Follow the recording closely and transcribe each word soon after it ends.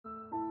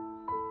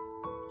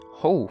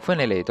好，歡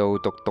迎你嚟到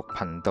讀讀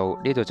頻道，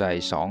呢度就係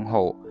爽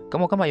浩。咁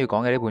我今日要講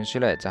嘅呢本書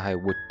呢，就係《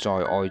活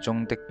在愛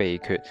中的秘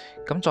訣》。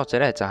咁作者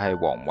呢，就係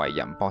黃維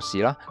仁博士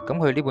啦。咁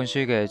佢呢本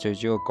書嘅最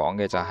主要講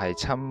嘅就係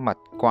親密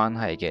關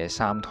係嘅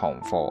三堂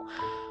課。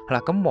係啦，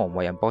咁黃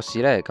維仁博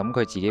士呢，咁佢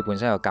自己本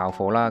身有教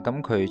課啦。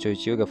咁佢最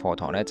主要嘅課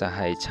堂呢，就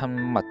係親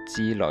密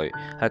之旅。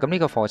係咁呢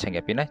個課程入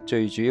邊呢，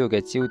最主要嘅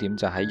焦點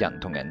就喺人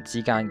同人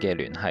之間嘅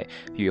聯繫，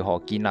如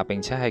何建立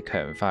並且係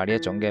強化呢一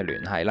種嘅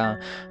聯繫啦。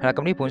係啦，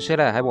咁呢本書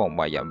呢，喺黃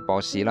維仁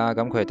博士啦，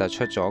咁佢突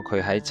出咗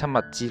佢喺親密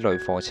之旅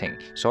課程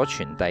所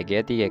傳遞嘅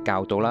一啲嘅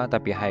教導啦，特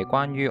別係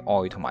關於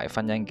愛同埋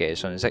婚姻嘅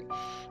信息。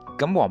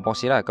咁黃博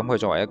士咧，咁佢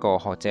作為一個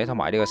學者同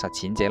埋呢個實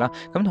踐者啦，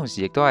咁同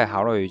時亦都係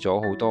考慮咗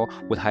好多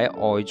活喺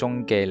愛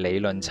中嘅理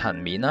論層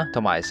面啦，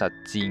同埋實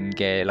踐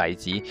嘅例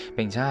子，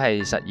並且係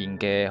實現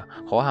嘅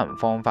可行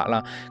方法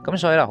啦。咁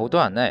所以啦，好多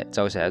人呢，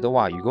就成日都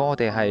話，如果我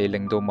哋係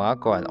令到某一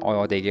個人愛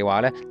我哋嘅話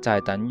呢，就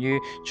係等於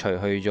除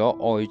去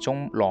咗愛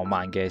中浪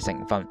漫嘅成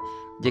分。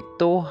亦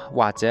都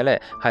或者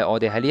咧，係我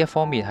哋喺呢一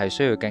方面係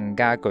需要更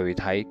加具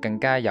體、更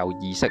加有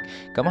意識，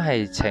咁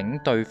係請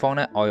對方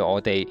咧愛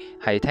我哋，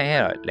係聽起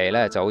嚟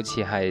咧就好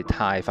似係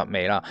太乏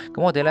味啦。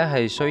咁我哋咧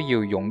係需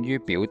要勇於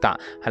表達，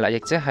係啦，亦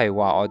即係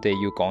話我哋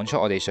要講出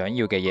我哋想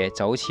要嘅嘢，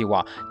就好似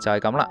話就係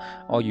咁啦。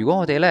如果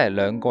我哋咧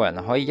兩個人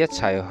可以一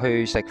齊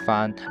去食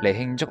飯嚟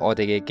慶祝我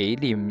哋嘅紀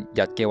念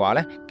日嘅話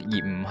咧，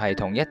而唔係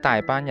同一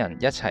大班人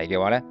一齊嘅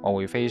話咧，我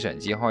會非常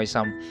之開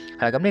心。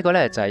係啦，咁呢個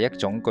咧就係一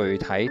種具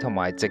體同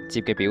埋直接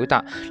嘅表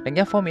達。另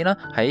一方面啦，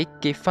喺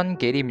結婚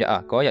紀念日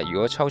嗰日，如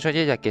果抽出一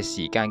日嘅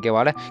時間嘅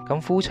話呢，咁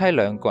夫妻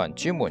兩個人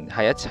專門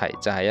喺一齊，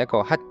就係一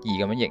個刻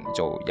意咁樣營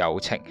造友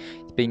情。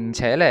並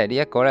且呢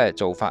一個呢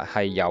做法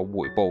係有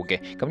回報嘅，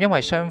咁因為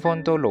雙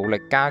方都努力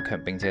加強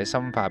並且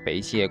深化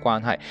彼此嘅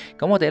關係，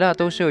咁我哋呢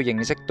都需要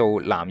認識到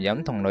男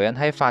人同女人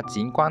喺發展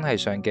關係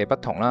上嘅不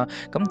同啦。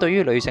咁對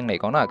於女性嚟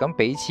講啦，咁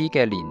彼此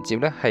嘅連接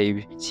呢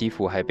係似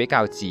乎係比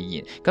較自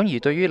然，咁而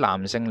對於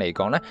男性嚟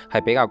講呢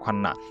係比較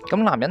困難。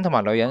咁男人同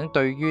埋女人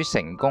對於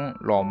成功、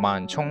浪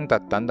漫、衝突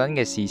等等嘅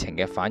事情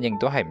嘅反應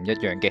都係唔一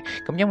樣嘅。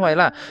咁因為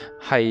呢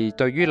係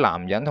對於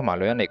男人同埋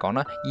女人嚟講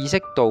啦，意識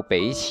到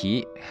彼此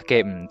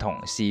嘅唔同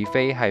是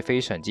非係非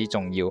常之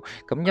重要，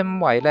咁因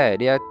為呢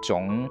一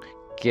種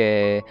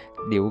嘅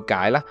了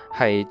解啦，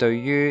係對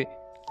於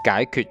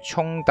解決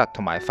衝突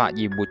同埋發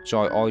現活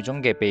在愛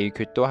中嘅秘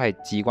訣都係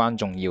至關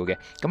重要嘅。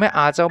咁喺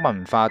亞洲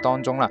文化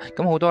當中啦，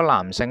咁好多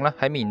男性咧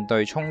喺面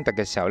對衝突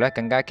嘅時候咧，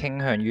更加傾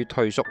向於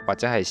退縮或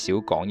者係少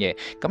講嘢，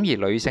咁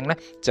而女性咧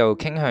就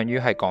傾向於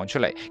係講出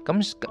嚟。咁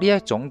呢一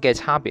種嘅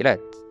差別咧，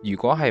如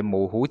果係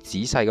冇好仔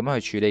細咁樣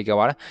去處理嘅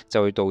話咧，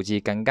就會導致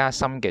更加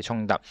深嘅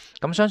衝突。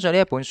咁相信呢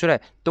一本書咧，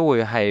都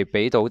會係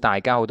俾到大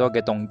家好多嘅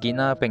洞見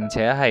啦，並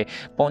且係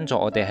幫助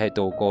我哋係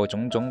度過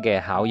種種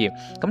嘅考驗。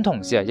咁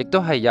同時亦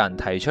都係有人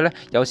提出咧，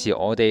有時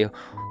我哋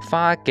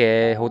花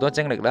嘅好多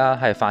精力啦，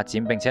係發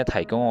展並且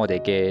提高我哋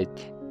嘅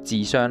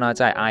智商啦，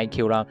即係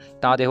IQ 啦，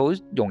但我哋好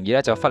容易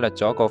咧就忽略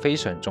咗一個非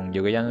常重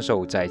要嘅因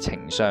素，就係情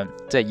商，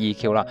即係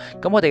EQ 啦。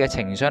咁我哋嘅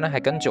情商咧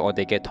係跟住我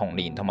哋嘅童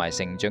年同埋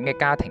成長嘅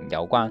家庭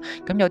有關。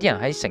咁有啲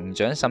人喺成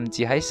長甚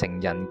至喺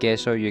成人嘅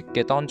歲月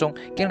嘅當中，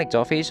經歷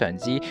咗非常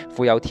之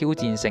富有挑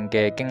戰性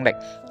嘅經歷。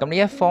咁呢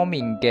一方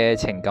面嘅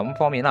情感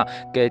方面啦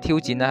嘅挑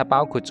戰咧，係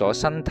包括咗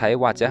身體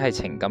或者係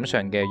情感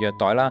上嘅虐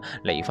待啦、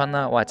離婚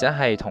啦，或者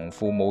係同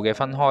父母嘅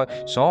分開、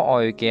所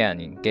愛嘅人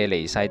嘅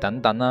離世等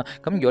等啦。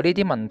咁如果呢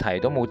啲問題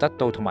都冇得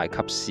到同埋及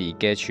時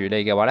嘅處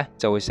理嘅話呢，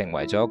就會成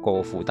為咗一個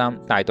負擔，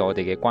帶到我哋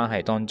嘅關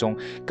係當中。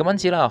咁因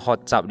此啦，學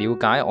習了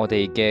解我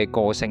哋嘅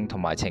個性同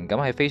埋情感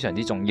係非常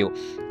之重要。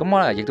咁我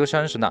呢亦都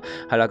相信啦，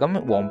係啦，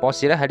咁黃博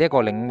士呢喺呢一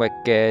個領域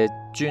嘅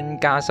專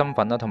家身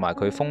份啦，同埋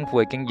佢豐富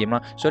嘅經驗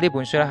啦，所以呢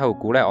本書呢喺度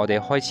鼓勵我哋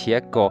開始一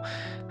個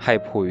係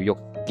培育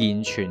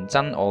健全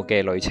真我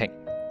嘅旅程。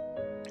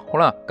好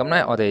啦，咁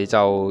呢我哋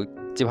就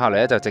接下嚟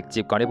呢就直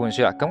接講呢本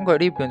書啦。咁佢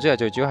呢本書係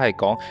最主要係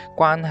講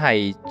關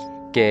係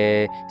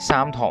嘅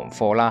三堂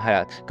課啦，係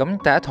啦，咁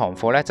第一堂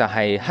課呢，就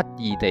係刻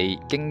意地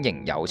經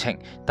營友情，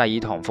第二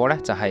堂課呢，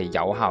就係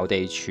有效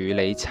地處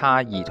理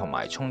差異同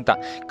埋衝突，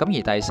咁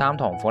而第三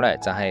堂課呢，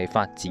就係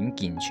發展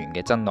健全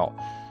嘅真我。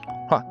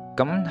好啦，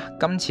咁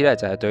今次呢，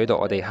就係到呢度，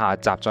我哋下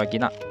集再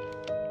見啦。